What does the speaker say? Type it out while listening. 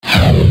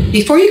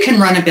Before you can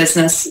run a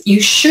business,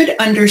 you should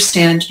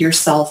understand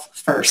yourself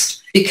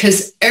first,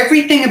 because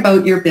everything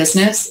about your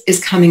business is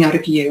coming out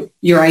of you.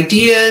 Your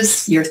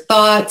ideas, your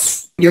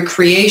thoughts, your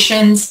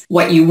creations,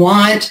 what you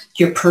want,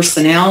 your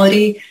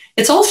personality,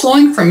 it's all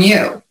flowing from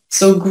you.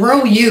 So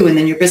grow you, and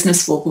then your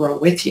business will grow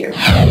with you.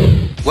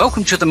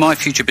 Welcome to the My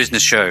Future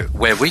Business Show,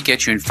 where we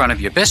get you in front of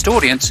your best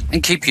audience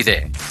and keep you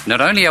there. Not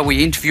only are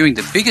we interviewing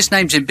the biggest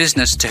names in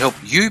business to help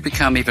you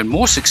become even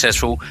more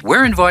successful,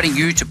 we're inviting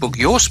you to book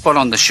your spot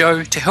on the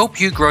show to help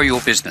you grow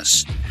your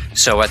business.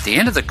 So at the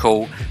end of the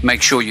call,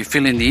 make sure you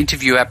fill in the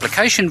interview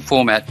application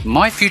form at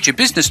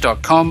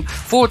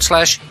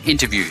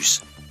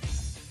myfuturebusiness.com/interviews.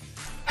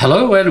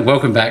 Hello and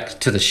welcome back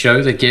to the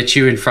show that gets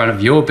you in front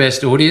of your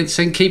best audience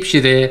and keeps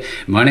you there.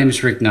 My name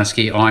is Rick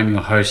Nuske. I'm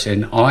your host,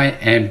 and I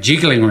am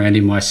jiggling around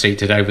in my seat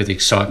today with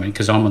excitement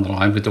because I'm on the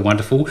line with the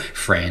wonderful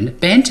Fran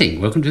Banting.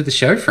 Welcome to the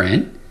show,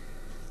 Fran.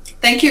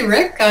 Thank you,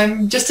 Rick.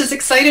 I'm just as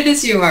excited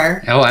as you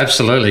are. Oh,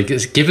 absolutely.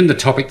 Given the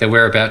topic that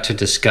we're about to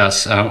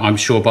discuss, I'm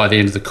sure by the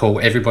end of the call,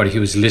 everybody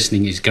who is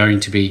listening is going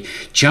to be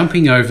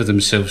jumping over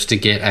themselves to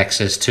get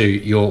access to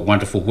your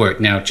wonderful work.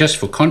 Now, just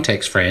for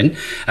context, Fran,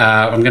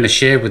 I'm going to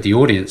share with the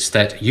audience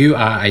that you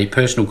are a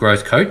personal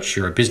growth coach,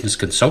 you're a business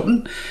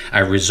consultant,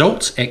 a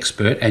results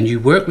expert, and you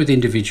work with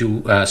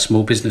individual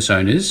small business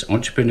owners,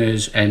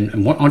 entrepreneurs, and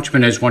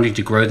entrepreneurs wanting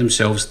to grow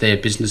themselves, their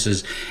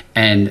businesses,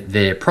 and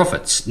their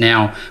profits.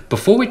 Now,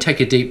 before we take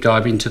a deep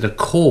dive into the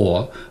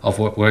core of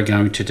what we're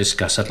going to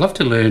discuss, I'd love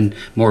to learn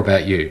more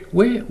about you.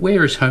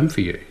 Where is home for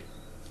you?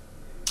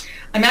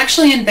 I'm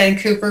actually in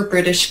Vancouver,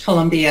 British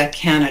Columbia,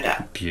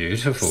 Canada.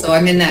 Beautiful. So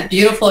I'm in that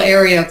beautiful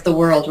area of the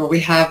world where we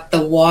have the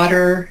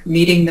water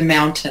meeting the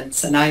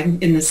mountains, and I'm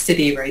in the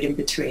city right in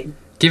between.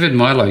 Given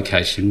my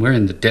location, we're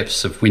in the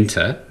depths of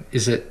winter.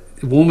 Is it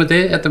warmer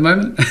there at the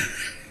moment?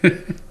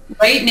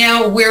 Right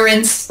now we're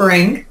in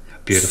spring.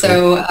 Beautiful.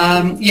 So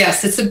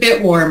yes, it's a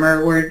bit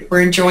warmer.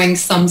 We're enjoying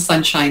some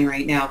sunshine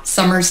right now.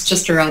 Summer's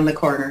just around the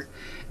corner.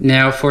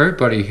 Now, for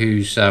everybody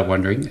who's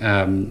wondering,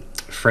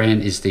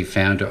 Fran is the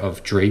founder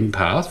of Dream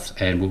Path,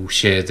 and we'll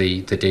share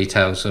the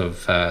details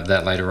of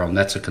that later on.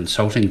 That's a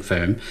consulting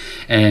firm,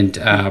 and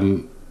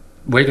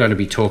we're going to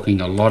be talking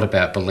a lot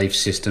about belief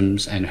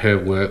systems and her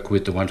work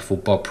with the wonderful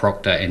Bob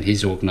Proctor and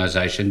his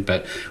organisation,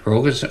 but we're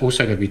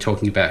also going to be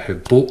talking about her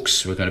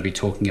books. We're going to be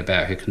talking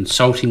about her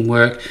consulting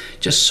work.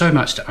 Just so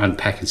much to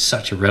unpack in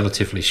such a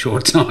relatively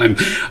short time.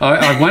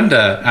 I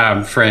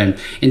wonder, Fran,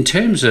 in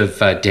terms of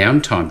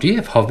downtime, do you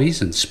have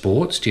hobbies and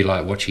sports? Do you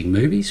like watching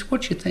movies?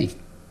 What do you think?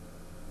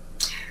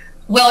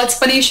 Well, it's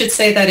funny you should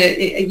say that.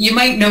 You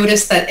might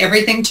notice that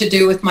everything to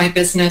do with my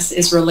business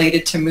is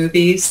related to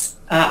movies.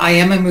 I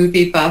am a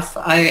movie buff.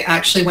 I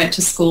actually went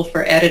to school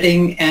for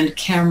editing and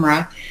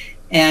camera,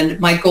 and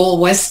my goal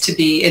was to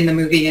be in the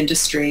movie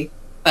industry,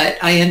 but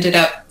I ended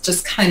up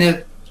just kind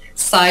of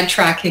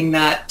sidetracking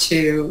that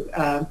to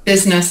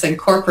business and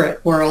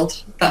corporate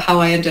world. How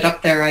I ended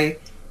up there,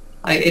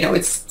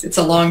 it's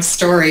a long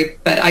story,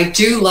 but I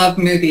do love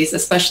movies,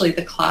 especially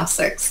the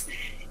classics.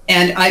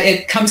 And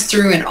it comes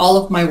through in all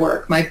of my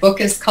work. My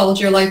book is called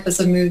Your Life as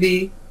a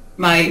Movie.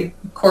 My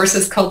course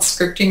is called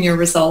Scripting Your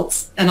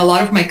Results. And a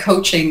lot of my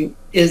coaching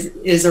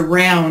is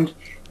around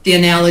the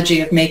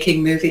analogy of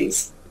making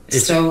movies.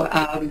 So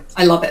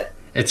I love it.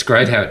 It's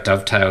great how it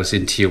dovetails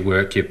into your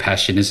work, your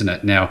passion, isn't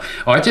it? Now,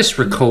 I just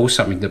recall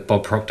something that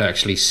Bob Proctor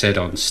actually said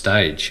on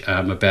stage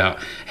about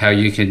how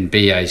you can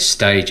be a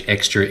stage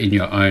extra in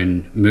your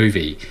own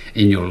movie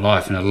in your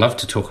life. And I'd love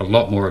to talk a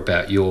lot more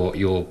about your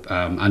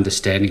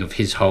understanding of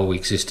his whole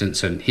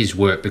existence and his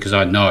work, because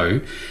I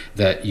know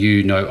that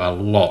you know a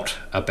lot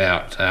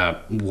about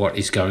what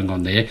is going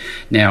on there.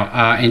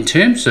 Now, in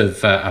terms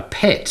of a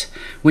pet,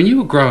 when you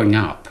were growing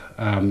up,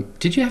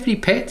 did you have any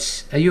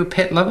pets? Are you a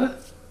pet lover?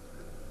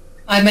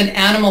 I'm an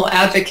animal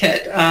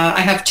advocate.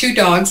 I have 2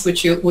 dogs,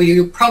 which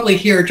you'll probably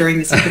hear during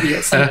this interview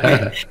at some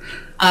point.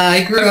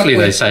 I grew Hopefully up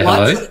with they say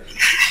hello.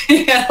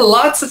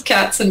 lots of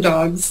cats and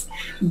dogs,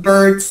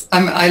 birds.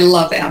 I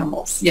love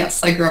animals.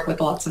 Yes, I grew up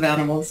with lots of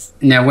animals.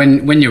 Now,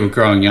 when you were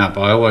growing up,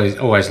 I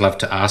always love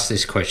to ask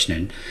this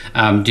question.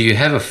 Do you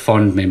have a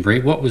fond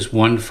memory? What was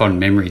one fond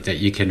memory that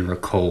you can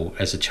recall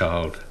as a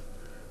child?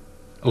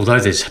 Although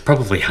there's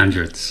probably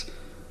hundreds.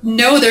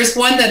 No, there's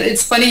one that,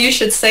 it's funny you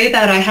should say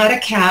that. I had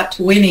a cat,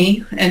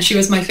 Winnie, and she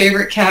was my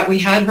favorite cat. We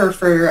had her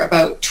for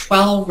about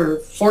 12 or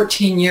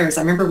 14 years.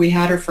 I remember we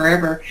had her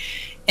forever.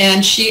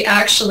 And she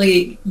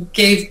actually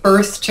gave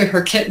birth to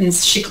her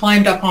kittens. She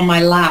climbed up on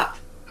my lap,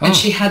 and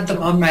she had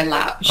them on my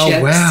lap. She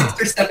had wow.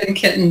 6 or 7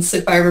 kittens,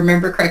 if I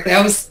remember correctly.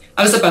 I was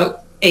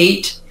about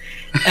 8,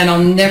 and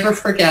I'll never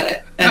forget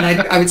it. And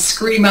I would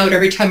scream out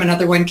every time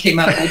another one came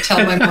out. I'd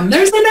tell my mom,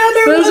 there's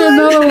another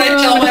one. And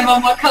I'd tell my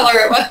mom what color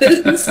it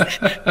was.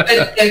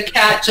 But the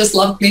cat just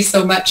loved me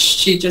so much.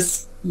 She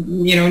just,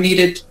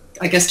 needed,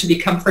 I guess, to be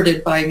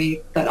comforted by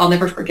me, that I'll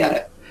never forget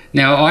it.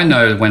 Now, I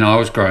know when I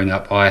was growing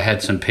up, I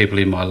had some people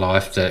in my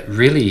life that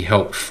really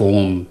helped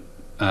form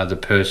the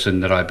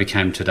person that I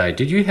became today.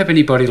 Did you have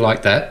anybody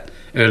like that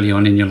early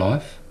on in your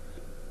life?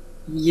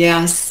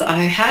 Yes,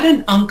 I had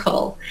an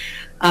uncle.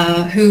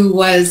 who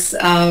was,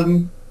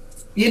 I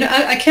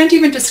can't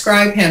even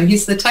describe him.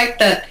 He's the type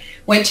that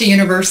went to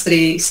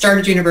university,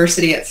 started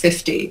university at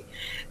 50.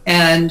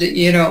 And,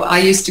 I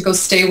used to go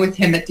stay with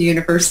him at the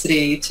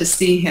university to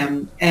see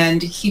him.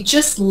 And he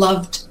just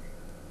loved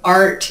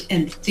art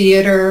and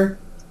theater,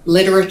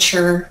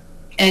 literature.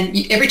 And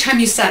every time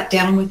you sat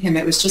down with him,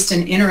 it was just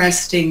an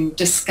interesting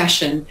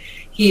discussion.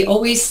 He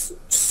always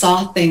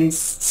saw things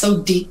so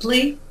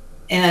deeply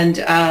and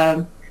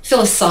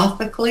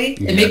philosophically.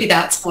 And maybe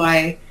that's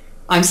why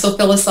I'm so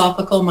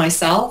philosophical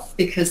myself,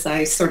 because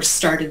I sort of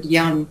started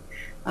young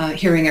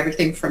hearing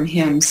everything from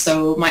him.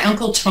 So my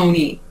Uncle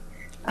Tony,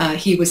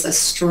 he was a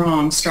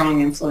strong,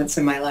 strong influence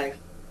in my life.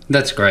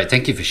 That's great.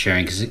 Thank you for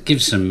sharing, because it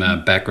gives some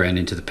background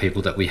into the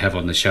people that we have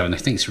on the show. And I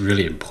think it's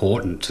really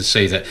important to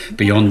see that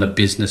beyond the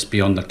business,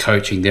 beyond the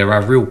coaching, there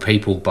are real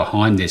people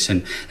behind this.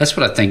 And that's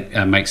what I think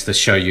makes the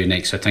show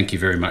unique. So thank you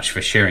very much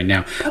for sharing.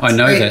 Now, that's I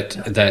know great.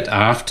 that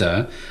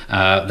after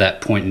that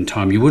point in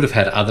time, you would have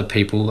had other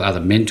people, other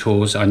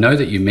mentors. I know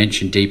that you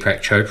mentioned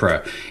Deepak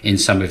Chopra in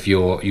some of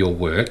your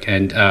work.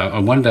 And I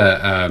wonder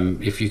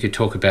if you could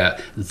talk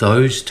about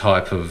those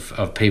type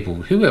of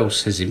people. Who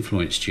else has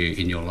influenced you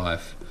in your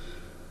life?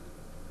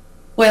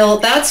 Well,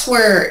 that's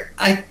where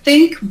I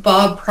think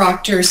Bob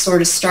Proctor sort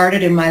of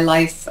started in my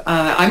life.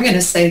 I'm going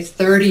to say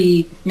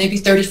 30, maybe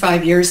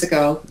 35 years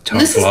ago.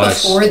 And this is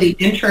before the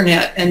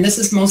internet, and this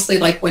is mostly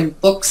like when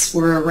books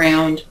were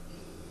around.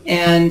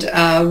 And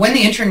when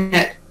the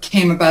internet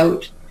came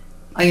about,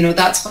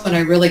 that's when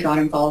I really got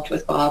involved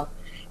with Bob.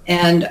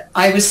 And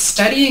I was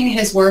studying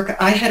his work.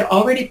 I had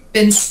already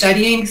been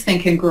studying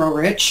Think and Grow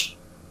Rich.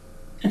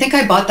 I think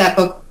I bought that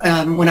book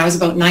when I was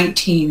about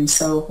 19,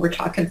 so we're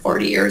talking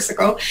 40 years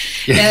ago.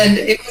 And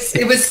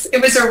it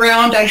was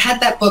around. I had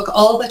that book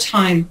all the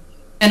time,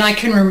 and I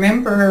can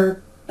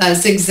remember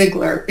Zig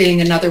Ziglar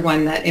being another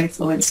one that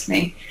influenced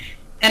me.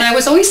 And I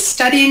was always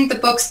studying the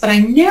books, but I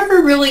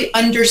never really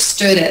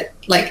understood it,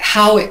 like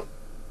how it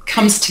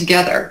comes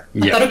together.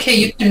 I thought, okay,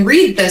 you can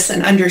read this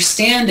and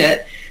understand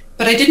it,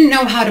 but I didn't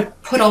know how to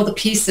put all the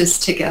pieces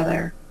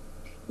together.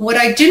 What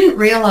I didn't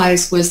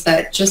realize was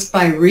that just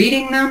by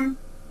reading them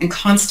and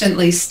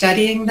constantly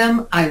studying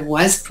them, I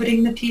was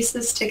putting the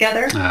pieces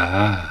together.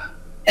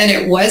 And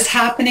it was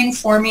happening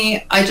for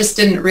me. I just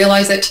didn't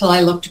realize it till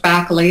I looked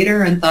back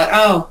later and thought,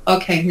 oh,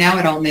 okay, now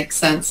it all makes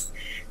sense.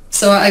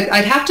 So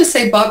I'd have to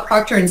say Bob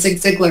Proctor and Zig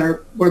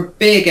Ziglar were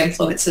big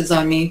influences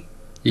on me.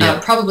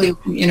 Probably,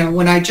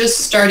 when I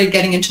just started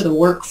getting into the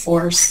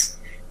workforce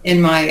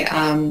in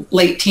my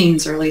late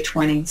teens, early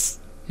 20s.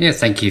 Yeah,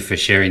 thank you for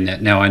sharing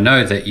that. Now, I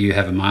know that you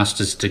have a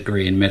master's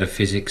degree in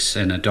metaphysics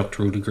and a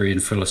doctoral degree in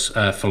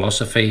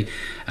philosophy,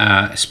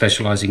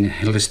 specializing in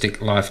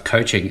holistic life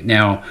coaching.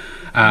 Now,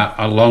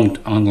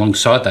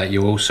 alongside that,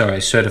 you're also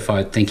a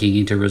certified thinking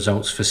into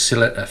results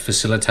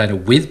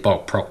facilitator with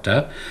Bob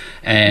Proctor.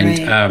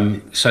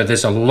 And so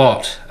there's a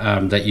lot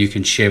that you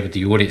can share with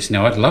the audience.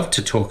 Now, I'd love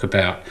to talk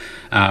about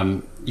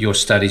your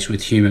studies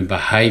with human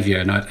behavior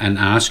and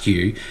ask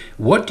you,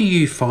 what do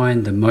you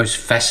find the most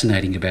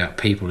fascinating about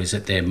people? Is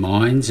it their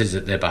minds? Is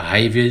it their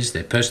behaviors,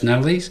 their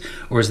personalities,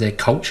 or is their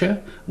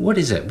culture? What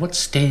is it? What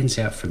stands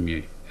out from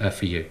you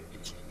for you?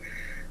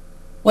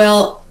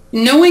 Well,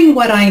 knowing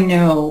what I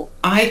know,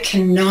 I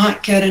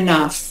cannot get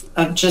enough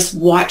of just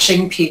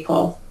watching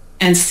people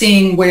and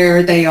seeing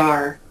where they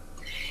are.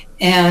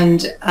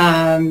 And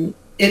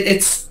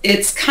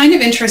it's kind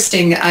of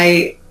interesting.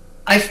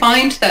 I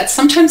find that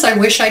sometimes I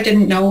wish I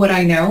didn't know what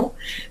I know,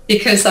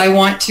 because I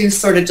want to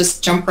sort of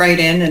just jump right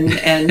in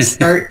and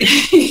start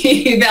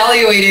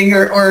evaluating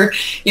or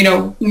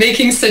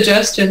making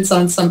suggestions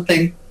on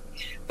something.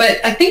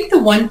 But I think the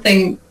one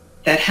thing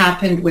that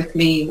happened with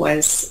me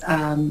was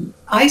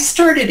I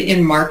started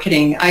in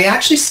marketing. I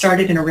actually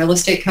started in a real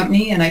estate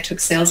company, and I took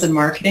sales and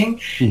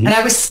marketing, and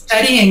I was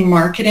studying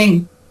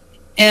marketing.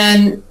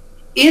 And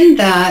in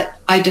that,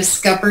 I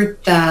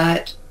discovered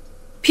that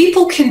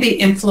people can be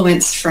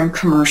influenced from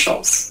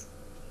commercials.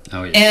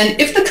 Oh, yeah. And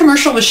if the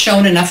commercial was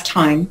shown enough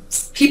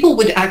times, people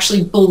would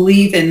actually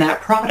believe in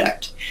that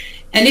product.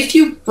 And if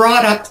you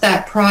brought up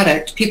that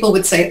product, people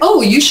would say,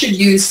 oh, you should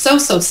use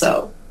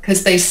so,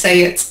 because they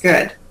say it's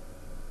good.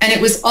 And it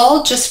was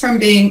all just from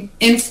being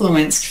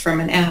influenced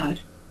from an ad.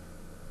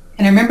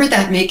 And I remember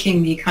that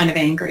making me kind of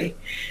angry.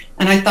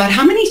 And I thought,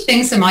 how many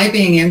things am I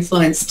being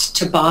influenced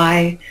to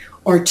buy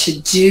or to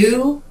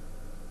do,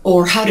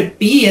 or how to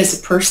be as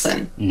a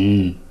person?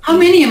 How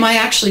many am I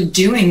actually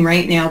doing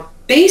right now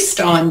based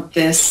on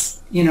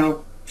this,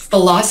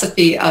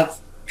 philosophy of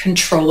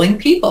controlling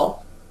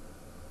people?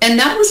 And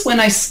that was when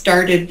I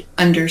started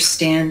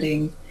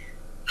understanding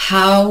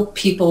how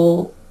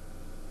people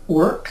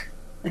work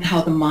and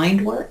how the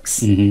mind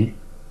works.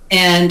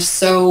 And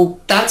so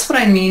that's what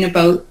I mean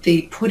about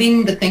the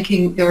putting the Think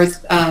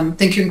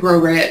and Grow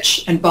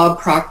Rich and Bob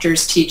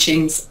Proctor's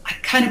teachings. I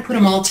kind of put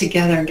them all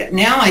together and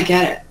now I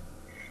get it.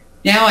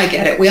 Now I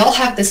get it. We all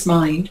have this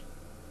mind,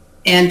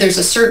 and there's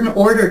a certain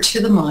order to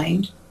the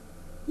mind.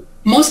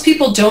 Most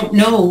people don't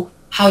know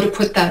how to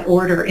put that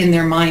order in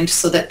their mind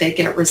so that they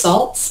get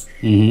results.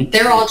 Mm-hmm.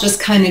 They're all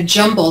just kind of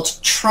jumbled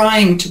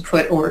trying to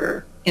put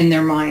order in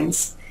their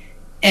minds.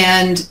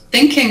 And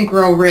Think and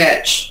Grow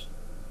Rich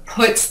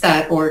puts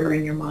that order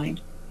in your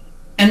mind.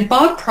 And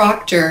Bob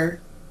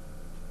Proctor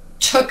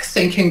took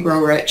Think and Grow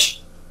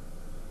Rich.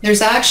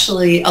 There's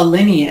actually a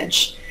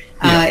lineage.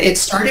 Yeah. It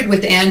started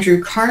with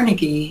Andrew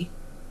Carnegie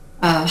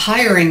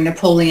hiring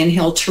Napoleon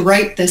Hill to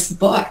write this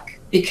book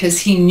because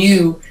he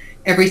knew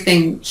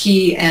everything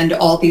he and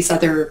all these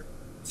other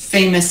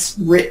famous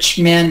rich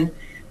men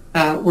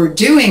were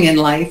doing in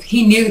life.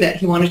 He knew that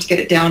he wanted to get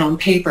it down on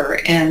paper,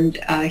 and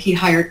he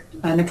hired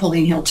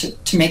Napoleon Hill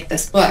to make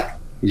this book.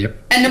 Yep.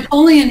 And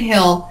Napoleon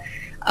Hill,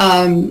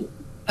 I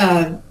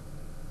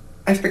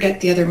forget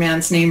the other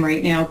man's name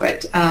right now,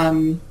 but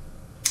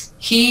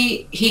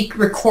he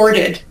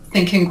recorded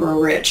Think and Grow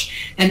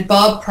Rich, and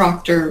Bob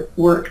Proctor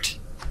worked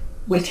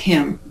with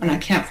him, and I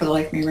can't for the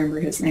life of me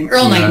remember his name.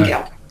 Earl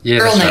Nightingale. Yeah,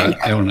 Earl that's Nightingale.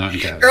 right. Earl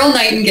Nightingale. Earl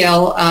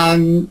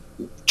Nightingale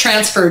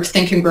transferred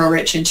Think and Grow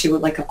Rich into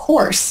like a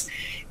course.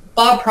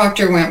 Bob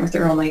Proctor went with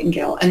Earl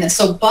Nightingale, and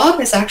so Bob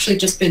has actually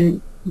just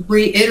been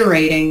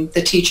reiterating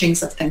the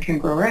teachings of Think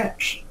and Grow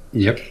Rich.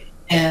 Yep.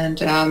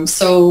 And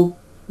so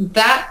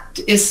that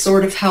is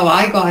sort of how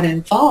I got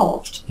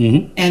involved,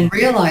 Mm-hmm. and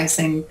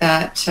realizing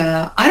that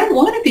I don't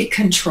want to be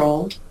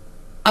controlled.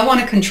 I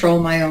want to control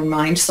my own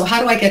mind. So how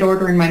do I get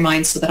order in my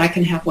mind so that I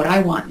can have what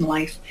I want in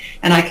life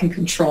and I can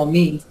control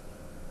me?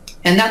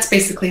 And that's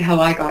basically how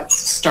I got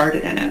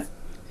started in it.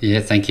 Yeah,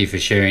 thank you for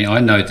sharing. I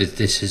know that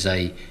this is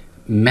a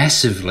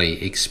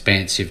massively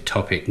expansive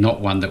topic,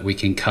 not one that we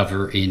can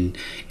cover in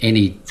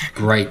any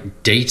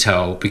great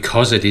detail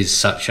because it is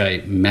such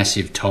a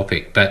massive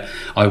topic. But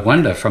I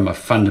wonder from a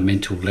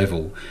fundamental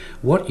level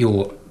what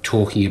you're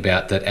talking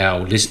about that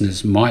our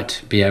listeners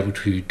might be able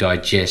to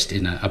digest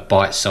in a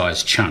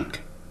bite-sized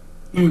chunk.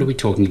 What are we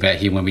talking about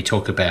here when we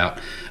talk about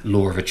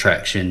law of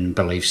attraction,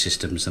 belief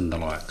systems and the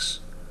likes?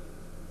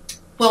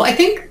 Well, I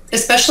think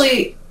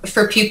especially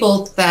for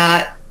people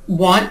that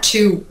want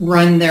to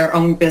run their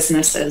own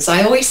businesses,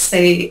 I always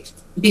say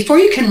before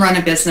you can run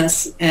a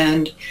business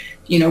and,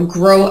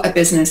 grow a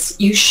business,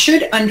 you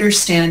should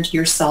understand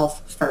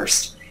yourself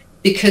first,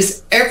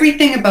 because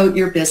everything about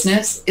your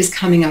business is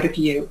coming out of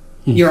you.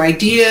 Your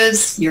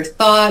ideas, your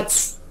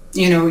thoughts,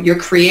 your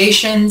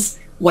creations,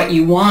 what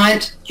you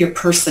want, your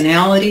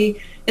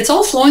personality, it's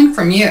all flowing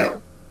from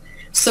you.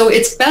 So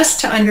it's best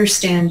to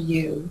understand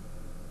you.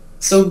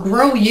 So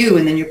grow you,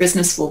 and then your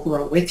business will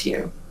grow with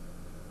you.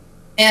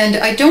 And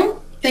I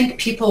don't think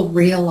people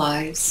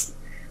realize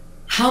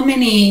how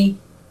many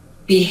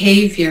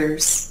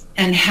behaviors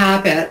and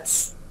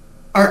habits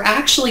are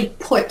actually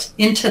put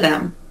into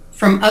them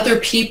from other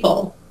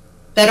people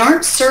that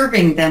aren't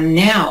serving them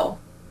now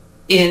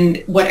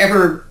in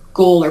whatever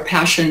goal or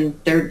passion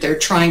they're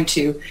trying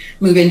to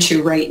move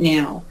into right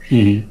now.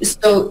 Mm-hmm.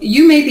 So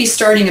you may be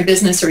starting a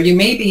business, or you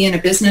may be in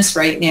a business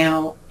right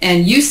now,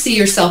 and you see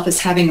yourself as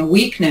having a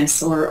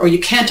weakness, or you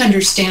can't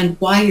understand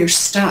why you're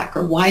stuck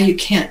or why you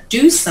can't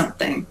do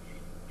something,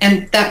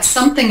 and that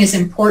something is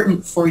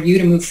important for you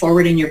to move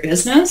forward in your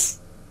business.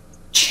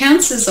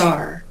 Chances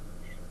are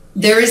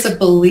there is a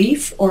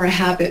belief or a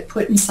habit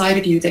put inside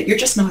of you that you're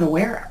just not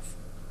aware of,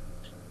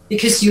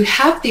 because you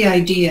have the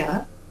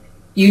idea,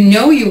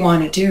 you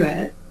want to do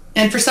it,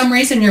 and for some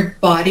reason your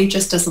body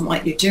just doesn't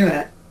let you do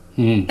it.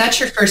 That's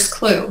your first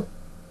clue.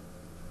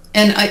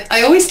 And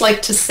I always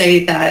like to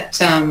say that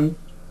the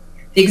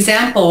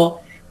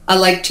example I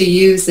like to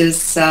use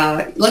is,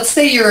 let's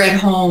say you're at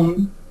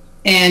home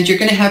and you're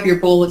going to have your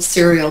bowl of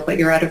cereal, but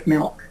you're out of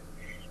milk.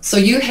 So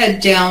you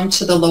head down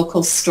to the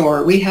local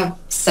store. We have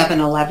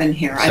 7-Eleven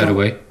here. So do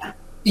we.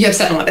 You have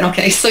 7-Eleven,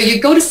 okay. So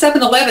you go to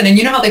 7-Eleven, and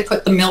you know how they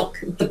put the milk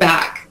at the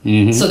back,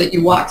 so that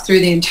you walk through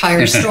the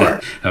entire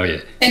store. Oh,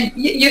 yeah. And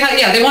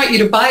they want you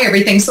to buy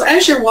everything. So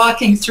as you're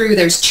walking through,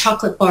 there's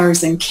chocolate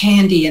bars and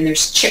candy, and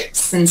there's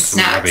chips and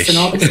snacks Rubbish. and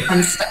all this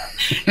fun stuff.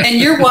 And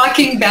you're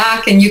walking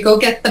back, and you go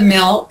get the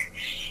milk,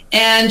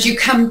 and you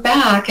come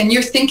back, and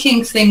you're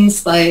thinking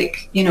things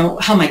like,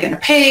 how am I going to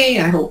pay?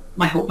 I hope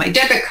my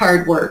debit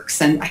card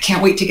works, and I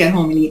can't wait to get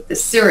home and eat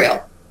this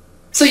cereal.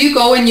 So you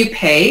go and you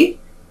pay,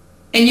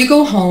 and you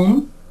go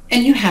home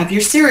and you have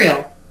your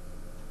cereal.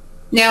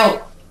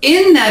 Now,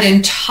 in that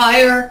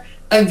entire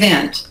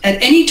event,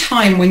 at any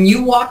time when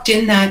you walked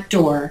in that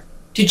door,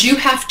 did you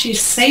have to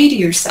say to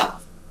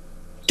yourself,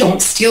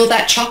 don't steal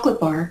that chocolate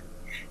bar.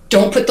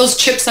 Don't put those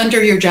chips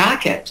under your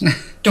jacket.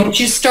 Don't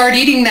you start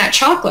eating that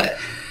chocolate.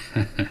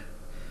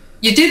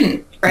 You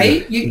didn't,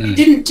 right? No. You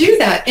didn't do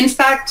that. In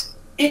fact,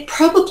 it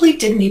probably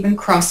didn't even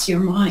cross your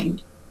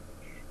mind.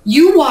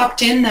 You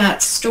walked in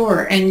that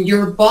store and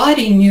your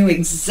body knew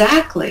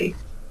exactly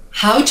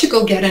how to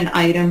go get an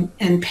item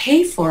and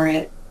pay for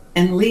it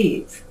and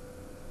leave.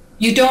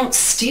 You don't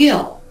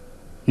steal.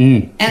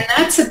 And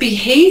that's a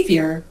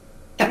behavior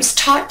that was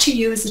taught to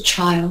you as a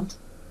child.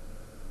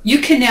 You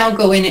can now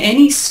go in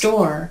any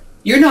store.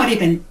 You're not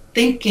even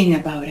thinking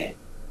about it.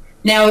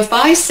 Now, if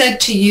I said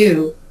to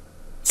you,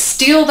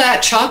 steal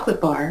that chocolate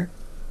bar,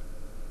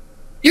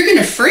 you're going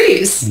to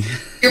freeze.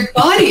 Your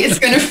body is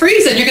going to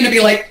freeze, and you're going to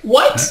be like,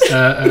 what?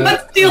 I'm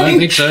not stealing,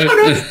 I'm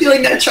not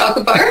stealing that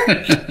chocolate bar.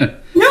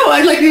 No,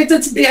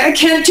 I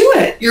can't do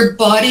it. Your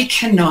body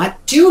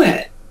cannot do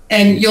it.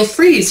 And you'll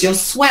freeze, you'll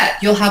sweat,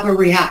 you'll have a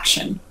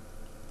reaction.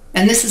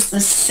 And this is the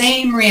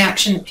same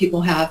reaction that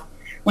people have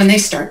when they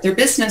start their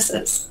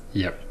businesses.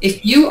 Yep.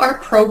 If you are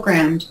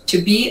programmed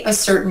to be a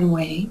certain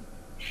way,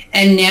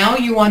 and now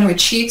you want to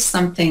achieve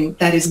something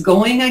that is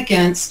going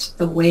against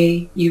the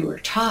way you were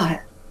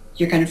taught,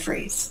 you're going to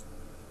freeze.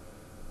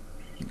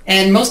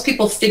 And most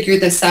people figure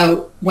this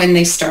out when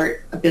they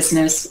start a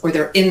business or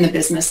they're in the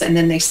business, and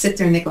then they sit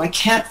there and they go, I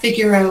can't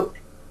figure out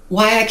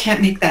why I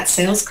can't make that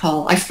sales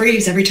call. I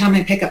freeze every time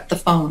I pick up the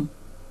phone.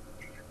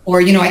 Or,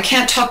 I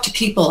can't talk to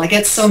people. I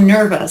get so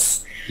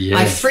nervous. Yeah.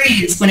 I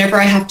freeze whenever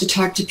I have to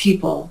talk to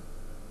people.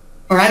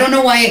 Or I don't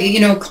know why,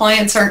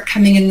 clients aren't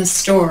coming in the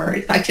store.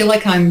 I feel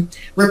like I'm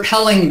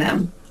repelling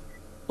them.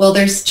 Well,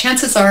 there's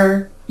chances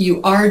are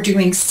you are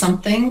doing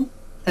something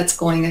that's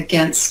going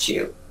against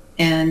you.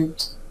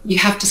 And you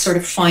have to sort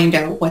of find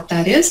out what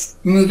that is,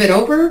 move it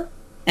over,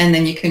 and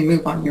then you can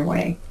move on your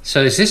way.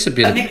 So is this a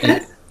bit... Does that make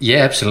sense? Yeah,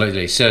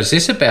 absolutely. So is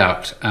this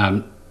about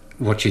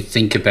what you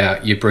think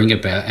about, you bring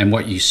about, and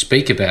what you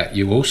speak about,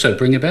 you also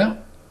bring about?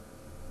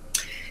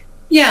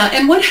 Yeah,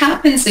 and what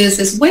happens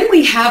is when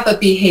we have a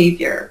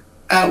behavior,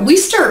 we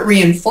start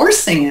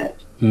reinforcing it.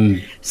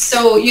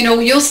 So,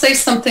 you'll say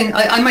something,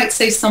 I might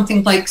say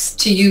something like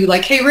to you,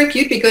 like, hey, Rick,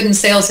 you'd be good in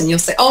sales. And you'll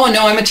say, oh,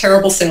 no, I'm a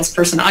terrible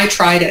salesperson. I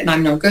tried it and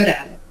I'm no good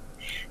at it.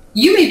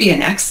 You may be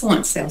an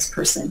excellent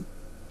salesperson.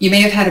 You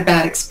may have had a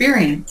bad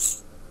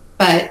experience,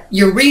 but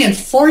you're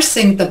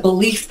reinforcing the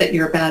belief that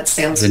you're a bad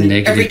salesman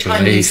every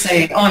time you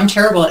say, oh, I'm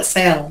terrible at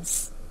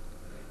sales.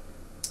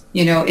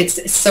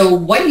 It's so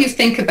what you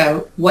think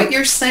about, what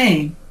you're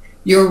saying,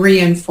 you're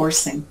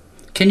reinforcing.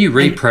 Can you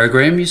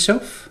reprogram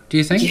yourself, do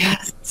you think?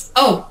 Yes.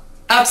 Oh,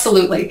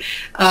 absolutely.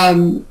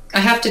 I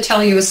have to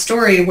tell you a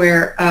story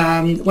where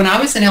when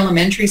I was in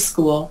elementary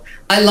school,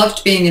 I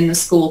loved being in the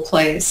school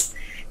plays.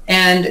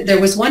 And there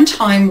was one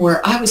time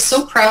where I was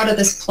so proud of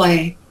this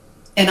play,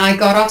 and I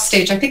got off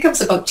stage, I think I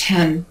was about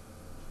 10,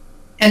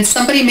 and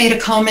somebody made a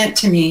comment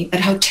to me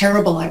at how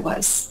terrible I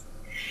was.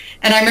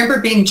 And I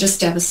remember being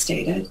just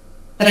devastated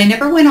that I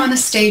never went on a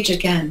stage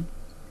again.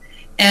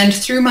 And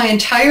through my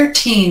entire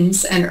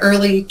teens and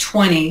early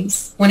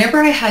 20s,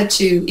 whenever I had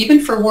to, even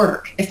for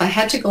work, if I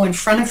had to go in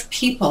front of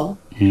people,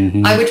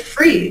 I would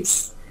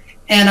freeze.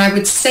 And I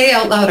would say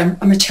out loud,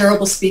 I'm a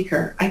terrible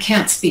speaker. I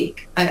can't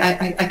speak.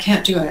 I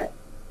can't do it.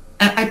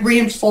 I'd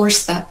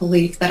reinforce that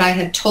belief that I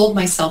had told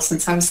myself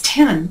since I was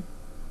 10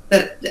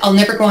 that I'll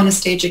never go on a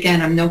stage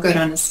again. I'm no good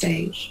on a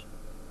stage.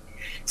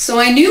 So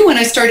I knew when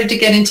I started to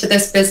get into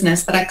this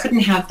business that I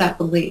couldn't have that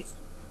belief.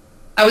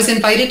 I was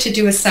invited to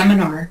do a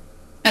seminar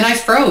and I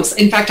froze.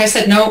 In fact, I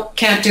said, no,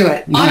 can't do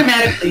it.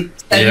 Automatically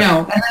said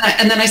no.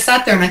 And then I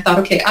sat there and I thought,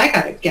 okay, I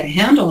got to get a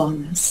handle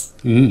on this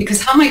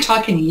because how am I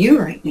talking to you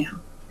right now?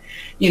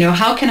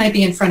 How can I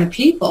be in front of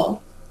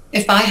people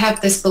if I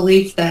have this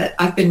belief that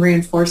I've been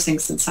reinforcing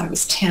since I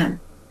was 10?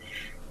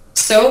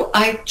 So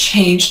I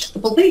changed the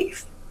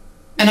belief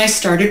and I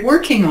started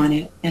working on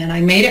it, and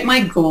I made it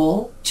my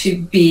goal to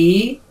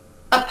be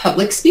a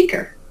public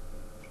speaker.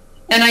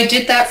 And I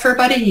did that for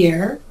about a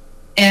year.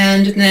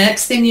 And the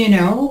next thing you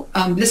know,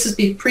 this is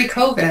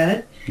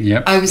pre-COVID,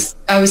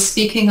 I was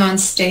speaking on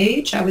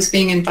stage. I was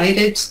being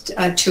invited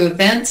to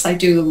events. I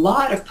do a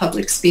lot of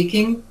public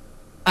speaking.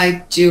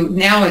 I'm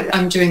doing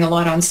a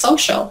lot on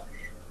social.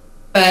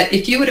 But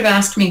if you would have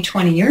asked me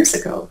 20 years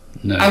ago,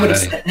 I would have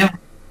said no.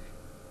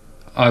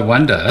 I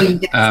wonder, you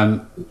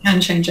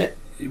can change it.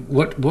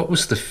 What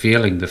was the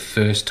feeling the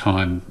first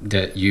time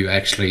that you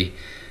actually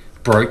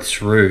broke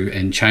through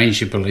and changed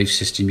your belief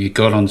system? You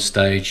got on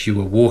stage, you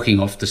were walking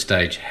off the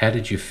stage. How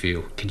did you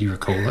feel? Can you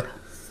recall it?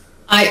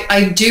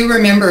 I do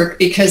remember,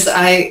 because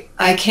I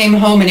came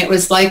home and it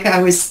was like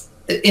I was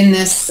in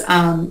this,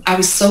 I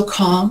was so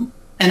calm.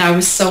 And I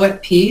was so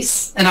at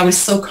peace, and I was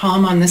so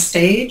calm on the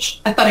stage.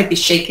 I thought I'd be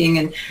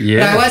shaking, but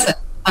I wasn't.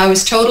 I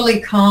was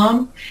totally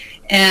calm,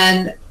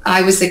 and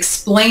I was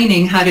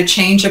explaining how to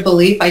change a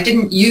belief. I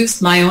didn't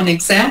use my own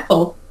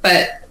example,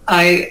 but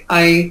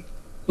I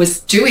was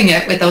doing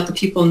it without the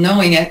people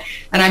knowing it.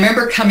 And I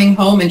remember coming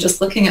home and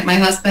just looking at my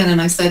husband,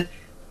 and I said,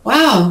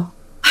 wow,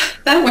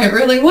 that went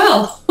really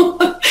well.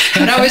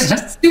 And I was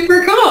just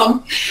super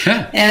calm.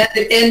 And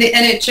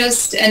it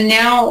just, and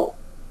now,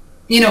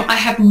 I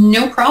have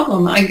no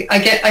problem.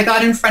 I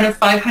got in front of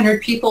 500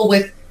 people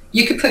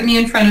you could put me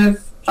in front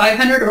of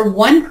 500 or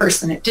one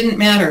person. It didn't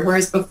matter.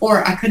 Whereas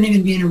before, I couldn't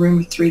even be in a room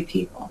with 3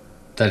 people.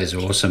 That is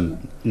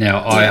awesome. Now,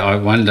 I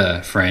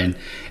wonder, Fran,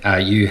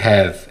 you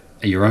have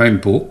your own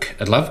book.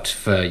 I'd love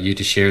for you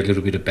to share a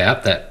little bit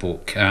about that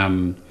book,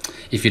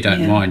 if you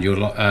don't mind.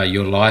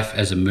 Your life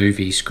as a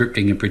movie,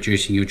 scripting and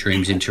producing your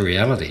dreams into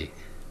reality.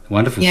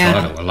 Wonderful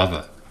title. I love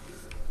it.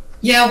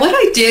 Yeah, what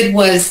I did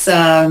was...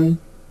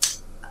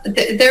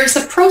 there's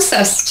a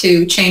process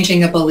to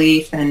changing a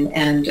belief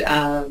and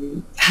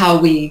how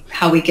we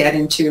get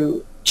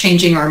into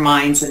changing our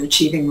minds and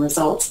achieving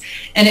results.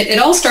 And it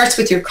all starts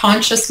with your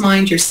conscious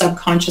mind, your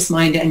subconscious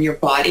mind, and your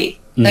body.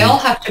 They all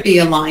have to be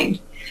aligned.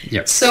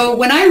 Yep. So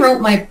when I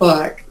wrote my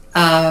book,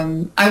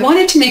 I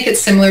wanted to make it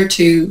similar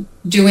to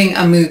doing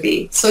a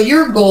movie. So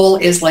your goal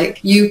is like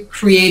you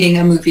creating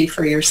a movie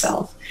for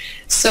yourself.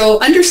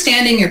 So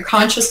understanding your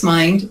conscious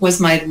mind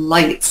was my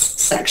lights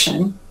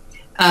section.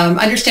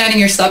 Understanding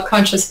your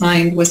subconscious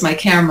mind was my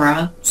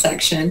camera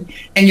section.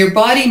 And your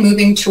body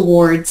moving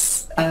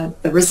towards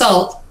the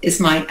result is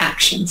my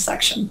action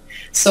section.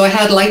 So I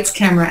had lights,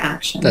 camera,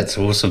 action. That's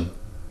awesome.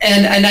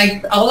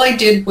 And all I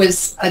did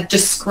was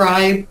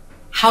describe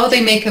how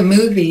they make a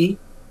movie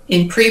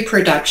in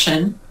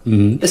pre-production,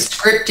 the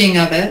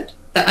scripting of it,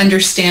 the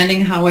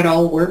understanding how it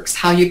all works,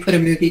 how you put a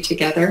movie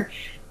together.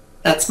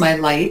 That's my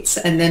lights.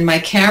 And then my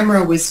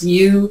camera was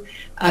you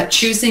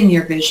choosing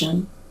your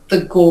vision,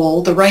 the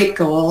goal, the right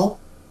goal,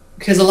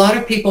 because a lot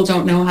of people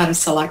don't know how to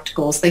select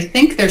goals. They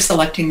think they're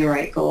selecting the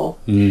right goal.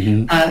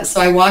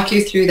 So I walk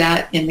you through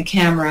that in the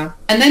camera.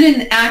 And then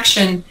in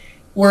action,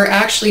 we're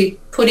actually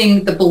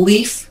putting the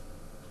belief,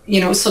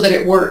 so that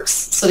it works,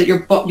 so that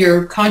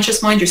your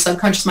conscious mind, your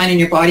subconscious mind, and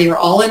your body are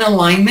all in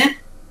alignment.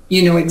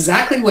 You know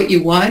exactly what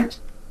you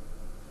want.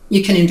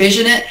 You can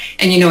envision it,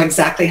 and you know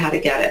exactly how to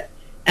get it.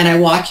 And I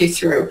walk you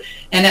through.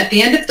 And at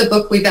the end of the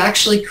book, we've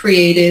actually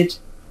created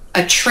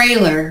a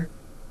trailer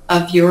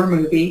of your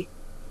movie.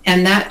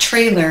 And that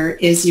trailer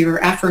is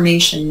your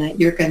affirmation that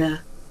you're going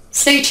to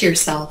say to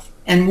yourself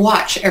and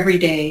watch every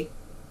day,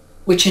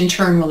 which in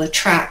turn will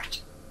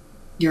attract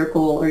your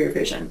goal or your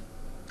vision.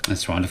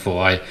 That's wonderful.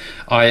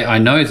 I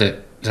know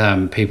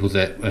that people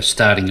that are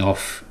starting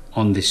off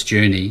on this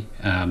journey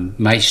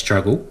may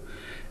struggle.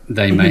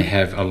 They may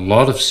have a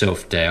lot of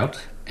self-doubt,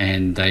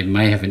 and they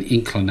may have an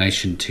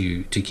inclination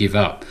to give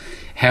up.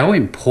 How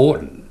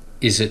important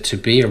is it to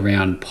be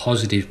around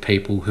positive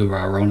people who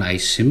are on a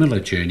similar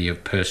journey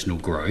of personal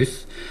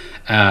growth,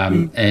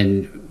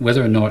 and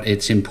whether or not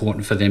it's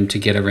important for them to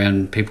get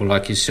around people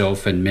like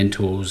yourself and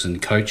mentors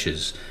and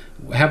coaches?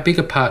 How big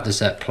a part does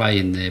that play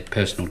in their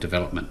personal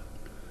development?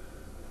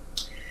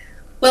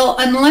 Well,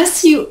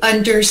 unless you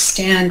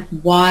understand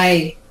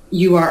why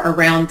you are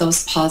around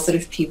those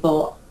positive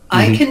people,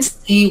 I can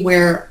see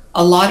where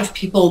a lot of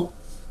people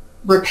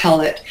repel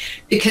it,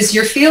 because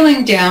you're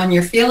feeling down,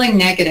 you're feeling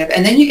negative,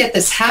 and then you get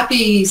this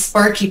happy,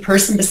 sparky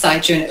person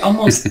beside you, and it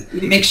almost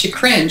makes you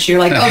cringe. You're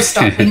like, oh,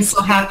 stop being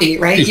so happy,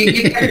 right?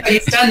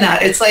 Everybody's done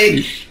that. It's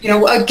like,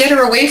 get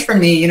her away from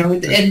me,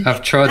 And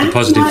I've tried the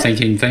positive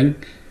thinking thing.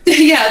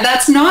 Yeah,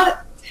 that's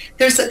not,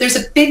 there's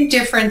a big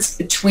difference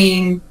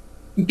between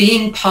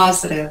being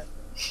positive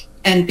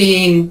and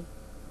being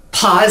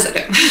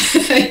positive.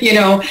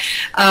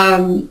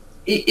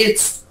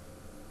 It's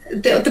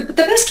the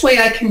best way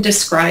I can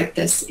describe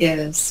this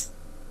is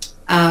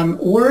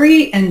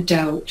worry and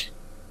doubt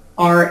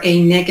are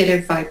a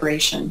negative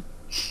vibration.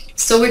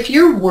 So if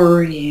you're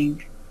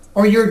worrying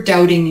or you're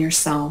doubting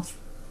yourself,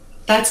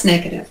 that's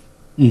negative.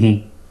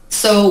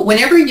 So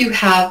whenever you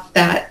have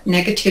that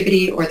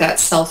negativity or that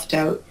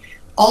self-doubt,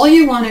 all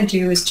you want to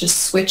do is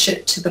just switch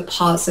it to the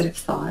positive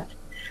thought.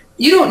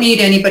 You don't need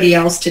anybody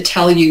else to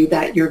tell you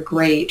that you're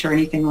great or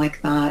anything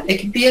like that. It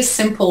could be as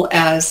simple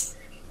as,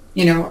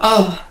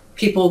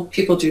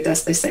 people do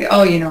this. They say,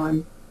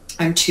 I'm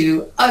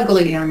too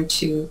ugly. I'm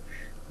too,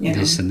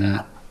 this and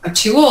that. I'm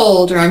too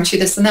old, or I'm too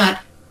this and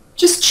that.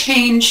 Just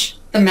change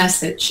the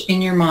message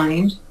in your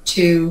mind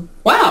to,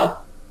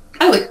 wow,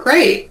 I look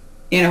great.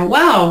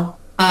 Wow,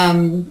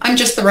 I'm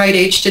just the right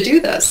age to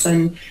do this.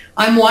 And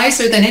I'm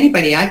wiser than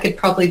anybody. I could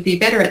probably be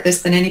better at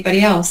this than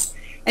anybody else.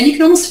 And you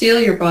can almost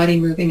feel your body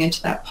moving into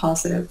that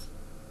positive.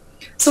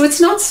 So it's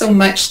not so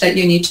much that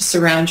you need to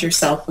surround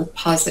yourself with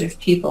positive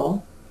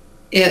people.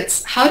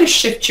 It's how to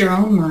shift your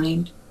own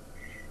mind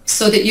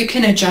so that you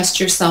can adjust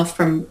yourself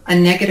from a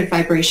negative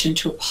vibration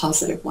to a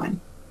positive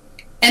one.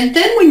 And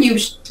then when you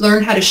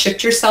learn how to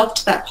shift yourself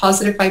to that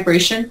positive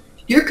vibration,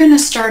 you're going to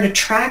start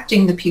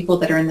attracting the people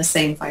that are in the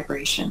same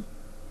vibration.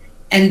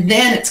 And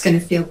then it's going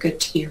to feel good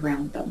to be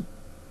around them.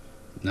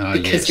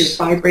 Because you're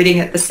vibrating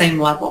at the same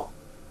level.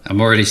 I'm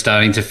already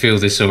starting to feel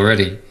this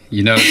already.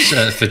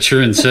 It's for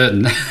true and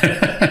certain.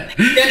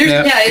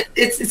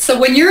 It's so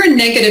when you're in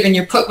negative and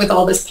you're put with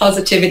all this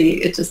positivity,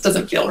 it just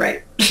doesn't feel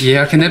right.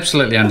 Yeah, I can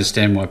absolutely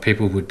understand why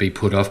people would be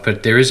put off,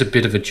 but there is a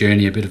bit of a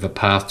journey, a bit of a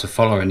path to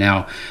follow.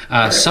 Now,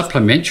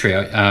 supplementary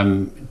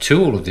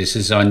to all of this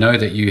is I know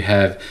that you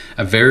have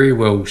a very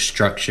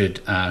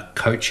well-structured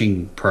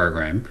coaching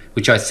program,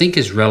 which I think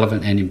is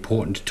relevant and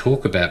important to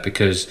talk about,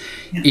 because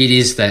it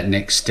is that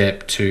next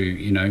step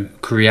to,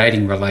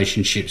 creating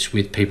relationships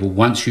with people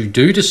once you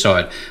do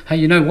decide, hey,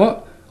 you know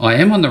what? I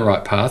am on the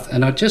right path,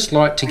 and I'd just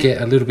like to get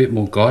a little bit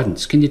more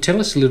guidance. Can you tell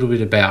us a little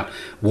bit about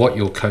what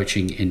your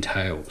coaching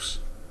entails?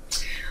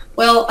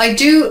 Well, I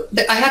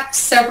have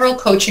several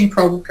coaching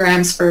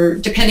programs for,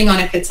 depending on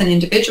if it's an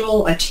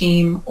individual, a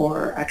team,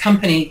 or a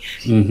company.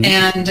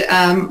 And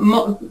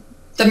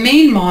the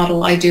main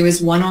model I do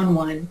is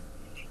one-on-one.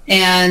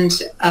 And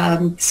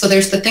so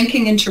there's the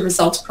Thinking into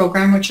Results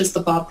program, which is the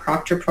Bob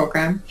Proctor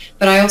program.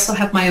 But I also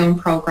have my own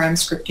program,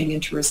 Scripting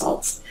into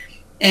Results.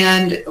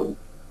 And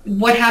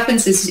what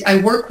happens is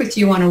I work with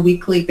you on a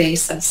weekly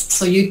basis.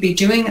 So you'd be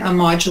doing a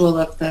module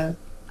of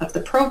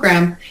the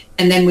program,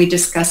 and then we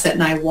discuss it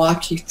and I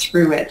walk you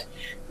through it.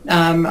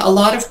 A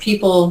lot of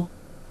people,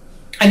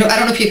 I don't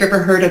know if you've ever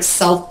heard of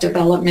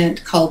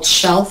self-development called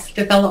shelf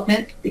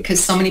development,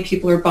 because so many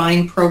people are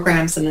buying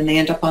programs and then they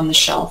end up on the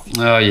shelf.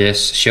 Oh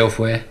yes,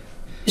 shelfware.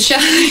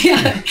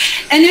 Yeah.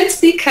 And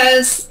it's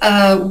because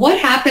what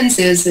happens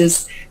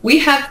is we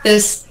have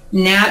this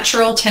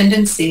natural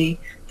tendency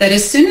that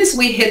as soon as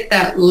we hit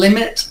that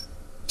limit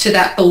to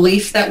that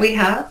belief that we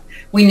have,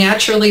 we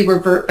naturally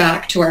revert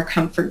back to our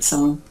comfort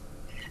zone.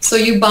 So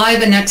you buy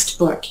the next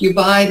book, you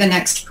buy the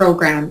next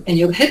program, and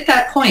you'll hit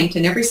that point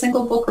in every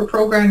single book or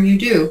program you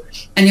do,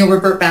 and you'll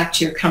revert back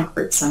to your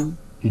comfort zone.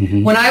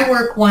 Mm-hmm. When I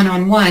work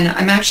one-on-one,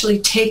 I'm actually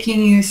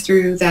taking you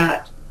through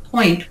that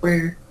point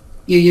where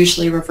you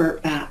usually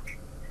revert back.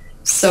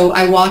 So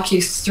I walk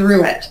you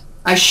through it.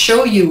 I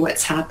show you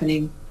what's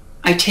happening.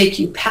 I take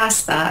you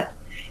past that,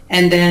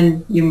 and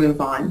then you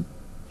move on.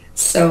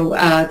 So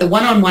the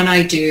one-on-one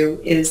I do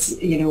is,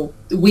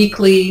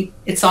 weekly.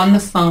 It's on the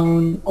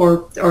phone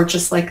or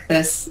just like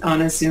this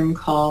on a Zoom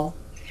call.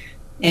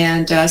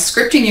 And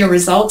Scripting Your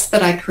Results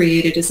that I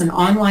created is an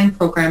online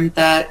program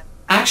that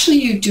actually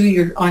you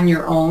do on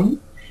your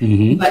own,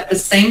 mm-hmm. but the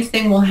same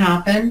thing will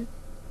happen.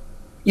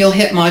 You'll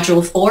hit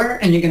module 4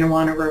 and you're going to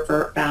want to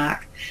revert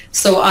back.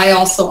 So I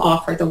also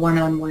offer the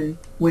one-on-one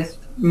with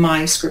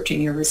my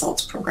Scripting Your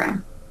Results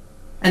program.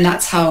 And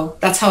that's how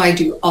I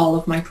do all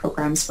of my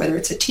programs, whether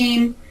it's a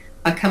team,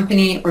 a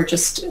company, or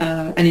just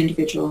an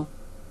individual.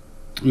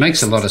 It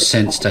makes a lot of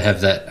sense to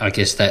have that, I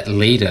guess, that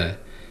leader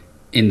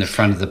in the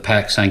front of the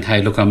pack saying,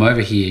 hey, look, I'm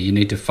over here. You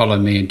need to follow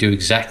me and do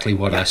exactly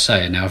what I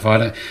say. Now,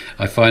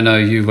 if I know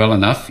you well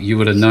enough, you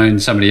would have known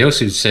somebody else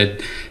who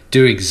said,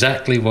 do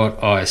exactly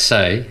what I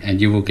say and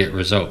you will get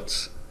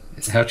results.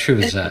 How true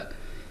is that?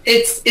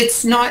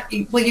 It's not,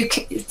 well,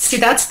 see,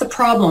 that's the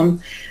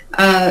problem.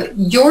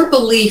 Your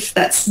belief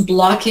that's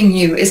blocking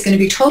you is going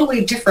to be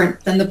totally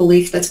different than the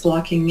belief that's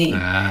blocking me.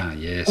 Ah,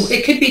 yes.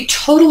 It could be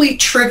totally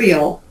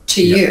trivial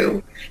to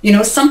you.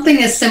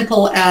 Something as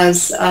simple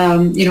as,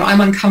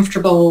 I'm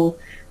uncomfortable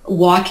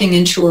walking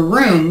into a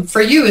room.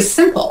 For you is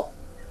simple.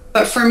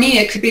 But for me,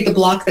 it could be the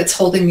block that's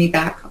holding me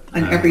back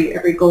on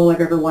every goal I've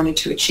ever wanted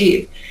to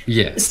achieve.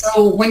 Yeah.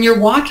 So when you're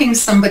walking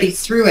somebody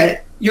through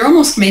it, you're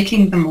almost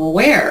making them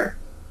aware.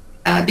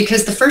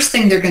 Because the first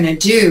thing they're going to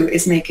do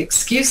is make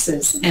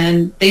excuses,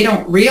 and they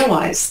don't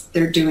realize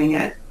they're doing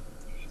it.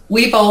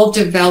 We've all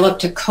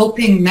developed a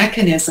coping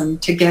mechanism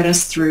to get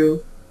us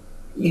through,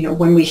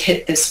 when we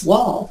hit this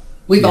wall.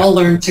 We've all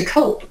learned to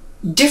cope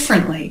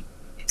differently.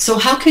 So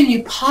how can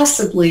you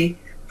possibly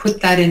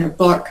put that in a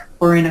book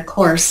or in a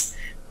course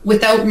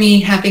without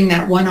me having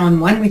that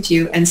one-on-one with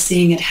you and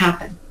seeing it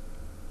happen?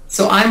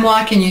 So I'm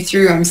walking you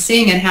through, I'm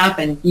seeing it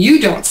happen.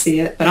 You don't see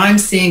it, but I'm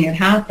seeing it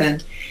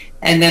happen.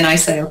 And then I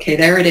say, okay,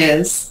 there it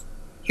is.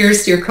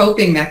 Here's your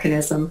coping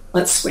mechanism.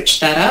 Let's switch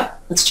that up.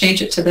 Let's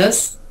change it to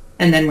this.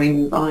 And then we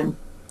move on.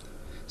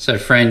 So,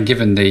 Fran,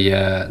 given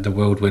the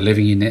world we're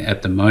living in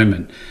at the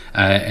moment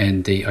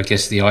and the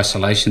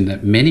isolation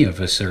that many of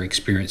us are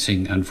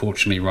experiencing,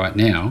 unfortunately, right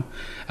now,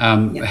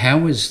 how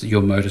has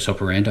your modus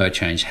operandi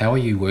changed? How are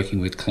you working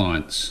with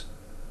clients?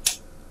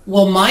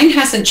 Well, mine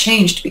hasn't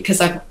changed because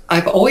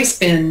I've always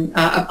been,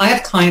 I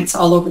have clients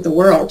all over the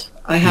world.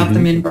 I have mm-hmm.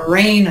 them in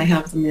Bahrain, I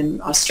have them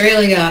in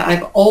Australia.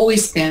 I've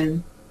always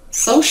been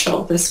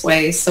social this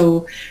way.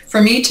 So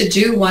for me to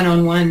do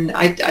one-on-one,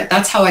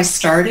 that's how I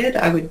started.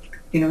 I would,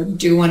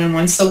 do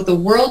one-on-one. So the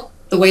world,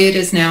 the way it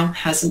is now,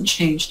 hasn't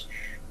changed.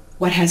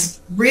 What has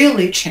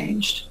really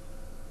changed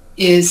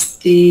is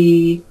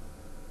the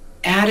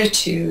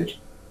attitude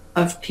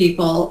of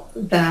people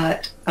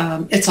that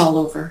it's all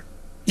over.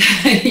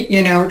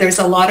 There's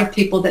a lot of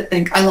people that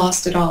think, I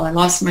lost it all. I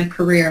lost my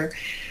career.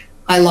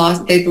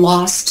 They've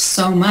lost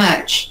so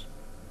much.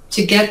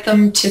 To get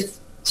them to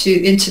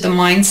into the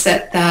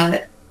mindset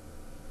that,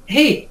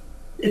 hey,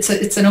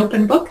 it's an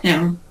open book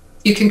now.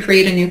 You can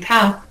create a new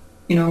path.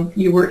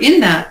 You were in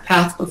that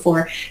path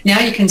before. Now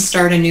you can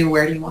start anew.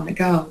 Where do you want to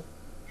go?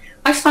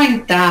 I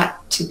find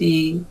that to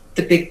be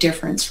the big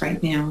difference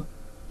right now.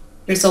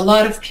 There's a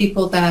lot of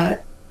people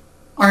that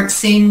aren't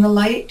seeing the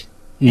light.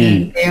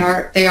 And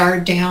they are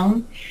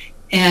down,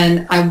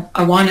 and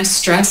I want to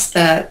stress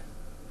that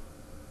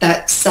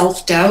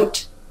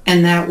self-doubt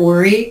and that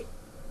worry,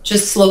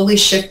 just slowly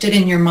shift it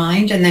in your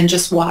mind, and then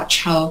just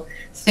watch how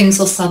things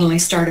will suddenly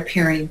start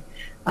appearing.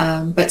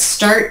 But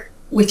start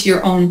with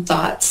your own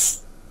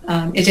thoughts.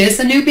 It is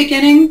a new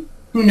beginning.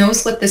 Who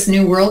knows what this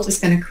new world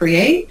is going to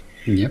create?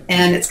 Yep.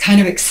 And it's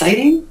kind of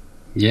exciting.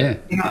 Yeah.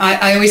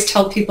 I always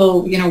tell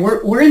people,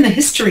 we're in the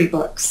history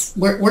books.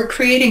 We're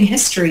creating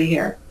history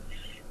here.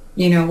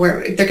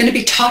 where they're going to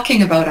be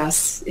talking about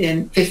us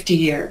in 50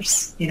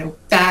 years.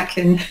 Back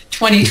in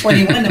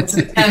 2021, there was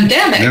a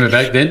pandemic. Remember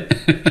back then?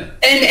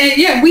 and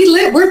yeah,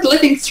 we're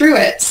living through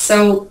it.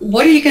 So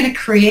what are you going to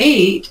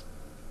create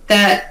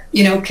that,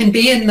 can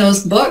be in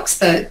those books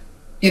that,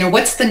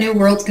 what's the new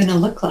world going to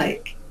look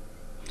like?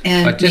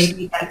 And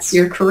maybe that's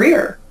your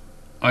career.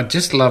 I'd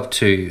just love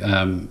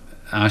to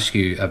ask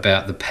you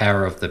about the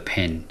power of the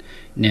pen.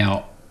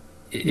 Now,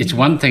 it's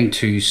one thing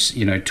to,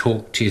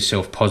 talk to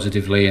yourself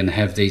positively and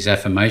have these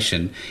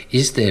affirmations.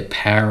 Is there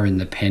power in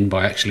the pen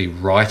by actually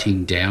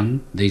writing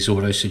down these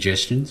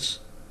auto-suggestions?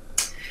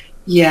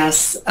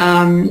 Yes.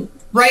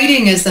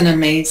 Writing is an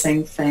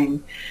amazing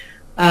thing.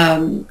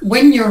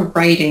 When you're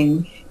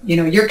writing,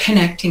 you're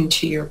connecting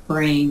to your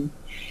brain.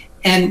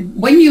 And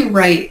when you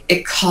write,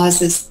 it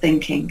causes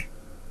thinking.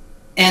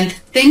 And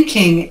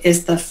thinking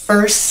is the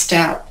first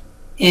step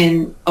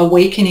in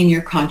awakening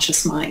your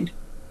conscious mind.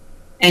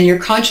 And your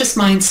conscious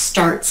mind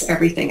starts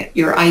everything.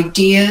 Your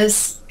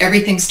ideas,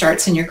 everything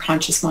starts in your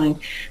conscious mind.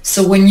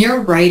 So when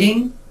you're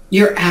writing,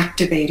 you're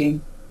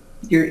activating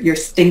your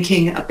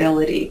thinking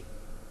ability.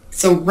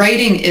 So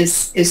writing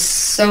is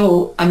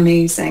so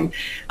amazing.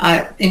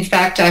 In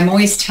fact, I'm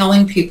always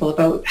telling people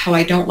about how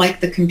I don't like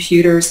the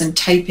computers and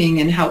typing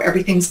and how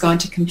everything's gone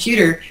to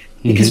computer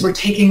because we're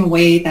taking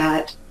away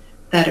that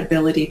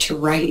ability to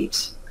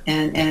write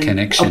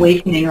and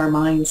awakening our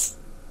minds.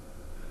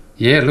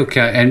 Yeah, look,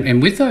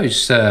 and with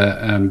those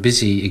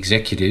busy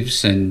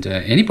executives and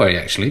anybody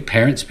actually,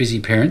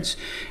 busy parents,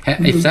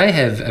 if they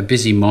have a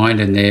busy mind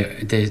and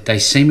they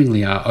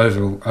seemingly are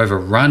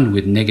overrun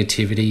with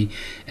negativity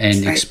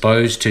and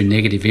exposed to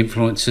negative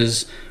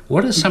influences,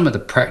 what are some of the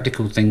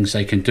practical things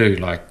they can do?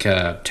 Like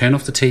turn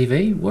off the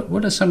TV?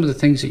 What are some of the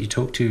things that you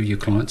talk to your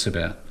clients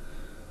about?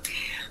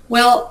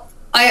 Well,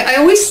 I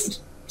always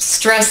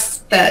stress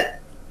that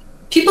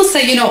people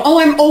say,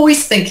 I'm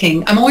always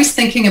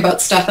thinking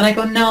about stuff. And I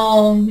go,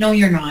 no,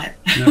 you're not.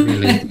 Not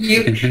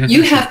really.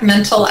 You have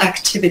mental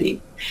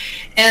activity.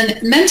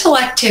 And mental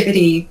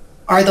activity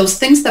are those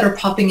things that are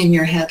popping in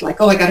your head,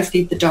 like, I got to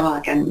feed the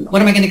dog. And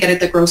what am I going to get at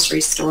the grocery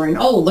store? And,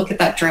 look at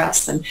that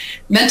dress. And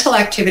mental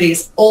activity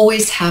is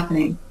always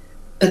happening.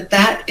 But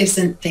that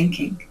isn't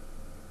thinking.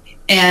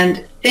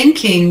 And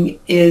thinking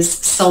is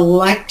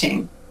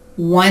selecting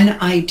one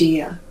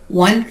idea,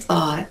 one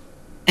thought,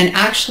 and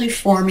actually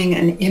forming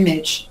an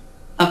image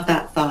of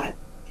that thought.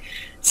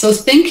 So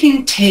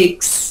thinking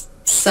takes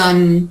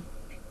some,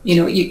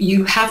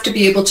 you have to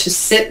be able to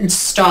sit and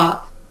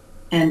stop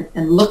and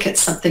look at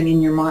something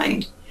in your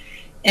mind.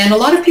 And a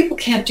lot of people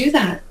can't do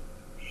that.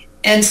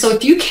 And so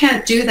if you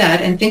can't do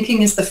that, and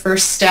thinking is the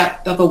first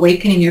step of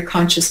awakening your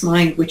conscious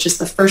mind, which is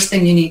the first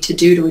thing you need to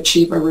do to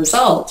achieve a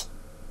result,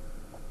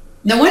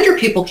 no wonder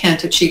people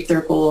can't achieve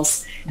their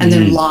goals and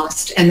they're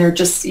lost and they're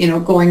just,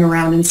 going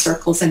around in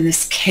circles in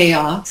this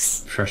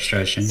chaos.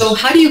 Frustration. So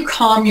how do you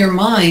calm your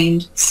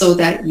mind so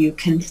that you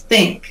can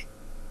think?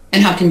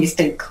 And how can you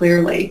think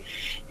clearly?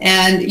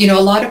 And, a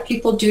lot of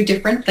people do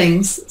different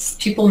things.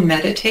 People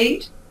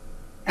meditate.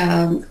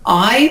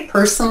 I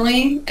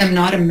personally am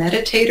not a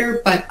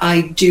meditator, but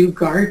I do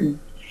garden.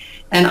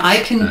 And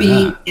I can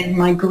be in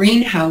my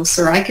greenhouse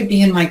or I could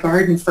be in my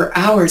garden for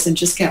hours and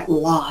just get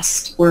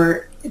lost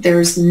where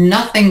there's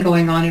nothing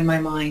going on in my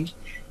mind.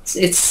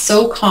 It's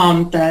so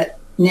calm that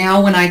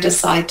now when I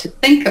decide to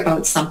think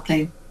about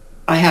something,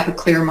 I have a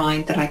clear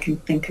mind that I can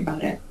think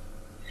about it.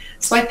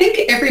 So I think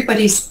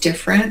everybody's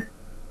different.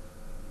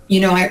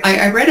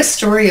 I read a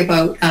story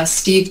about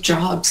Steve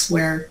Jobs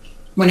where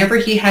whenever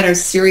he had a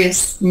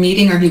serious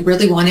meeting or he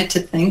really wanted to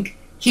think,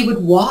 he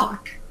would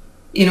walk.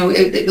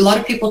 A lot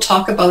of people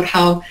talk about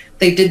how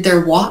they did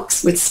their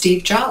walks with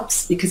Steve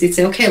Jobs because he'd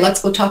say, okay,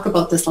 let's go talk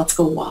about this. Let's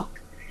go walk.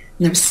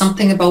 And there was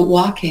something about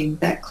walking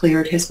that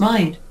cleared his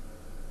mind.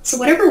 So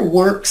whatever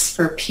works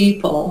for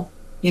people,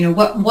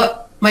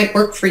 what might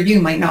work for you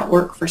might not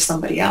work for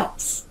somebody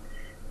else.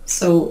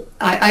 So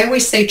I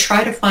always say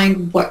try to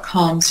find what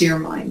calms your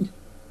mind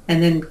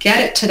and then get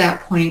it to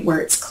that point where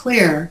it's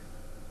clear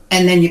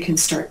and then you can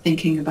start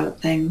thinking about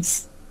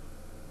things.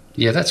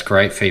 Yeah, that's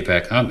great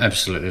feedback. I'm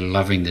absolutely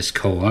loving this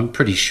call. I'm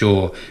pretty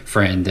sure,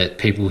 Fran, that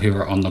people who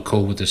are on the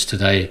call with us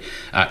today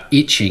are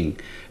itching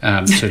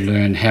to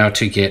learn how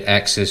to get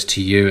access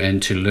to you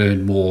and to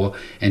learn more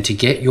and to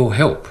get your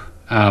help.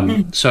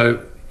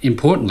 So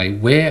importantly,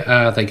 where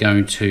are they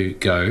going to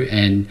go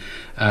and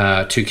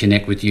to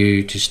connect with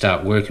you, to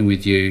start working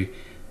with you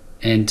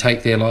and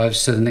take their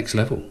lives to the next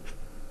level?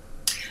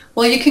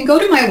 Well, you can go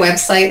to my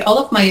website. All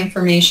of my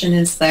information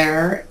is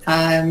there.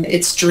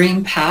 It's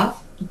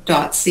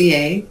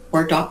dreampath.ca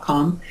or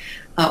 .com,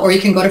 or you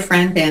can go to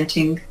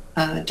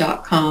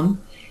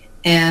franbanting.com.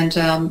 And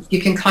you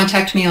can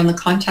contact me on the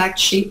contact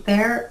sheet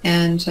there,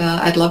 and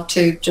I'd love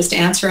to just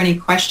answer any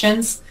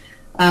questions.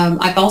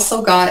 I've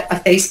also got a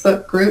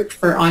Facebook group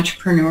for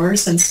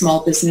entrepreneurs and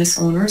small business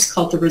owners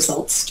called the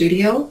Results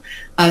Studio,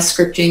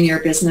 Scripting Your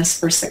Business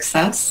for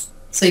Success.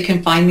 So you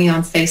can find me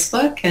on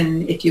Facebook,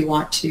 and if you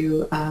want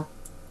to,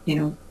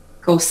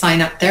 go sign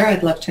up there,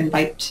 I'd love to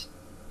invite,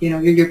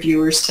 your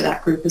viewers to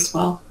that group as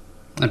well.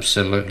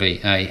 Absolutely.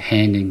 A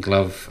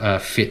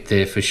hand-in-glove fit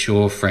there for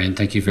sure, Fran.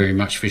 Thank you very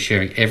much for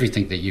sharing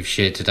everything that you've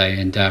shared today.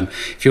 And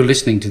if you're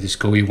listening to this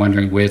call, you're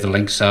wondering where the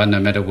links are, no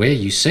matter where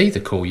you see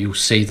the call, you'll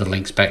see the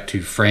links back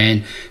to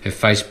Fran, her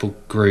Facebook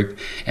group.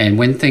 And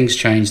when things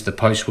change, the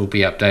post will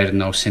be updated,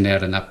 and I'll send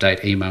out an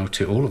update email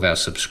to all of our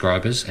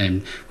subscribers.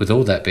 And with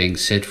all that being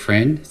said,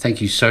 Fran, thank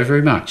you so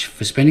very much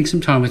for spending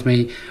some time with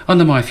me on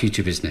the My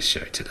Future Business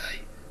Show today.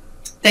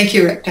 Thank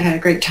you, Rick. I had a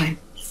great time.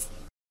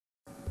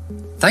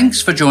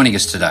 Thanks for joining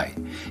us today.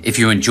 If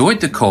you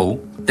enjoyed the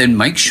call, then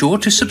make sure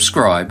to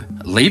subscribe,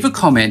 leave a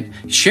comment,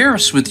 share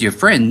us with your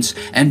friends,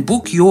 and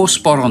book your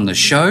spot on the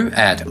show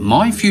at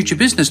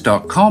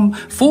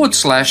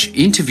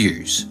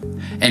myfuturebusiness.com/interviews.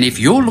 And if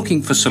you're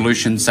looking for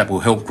solutions that will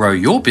help grow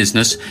your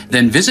business,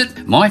 then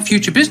visit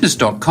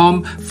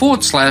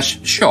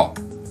myfuturebusiness.com/shop.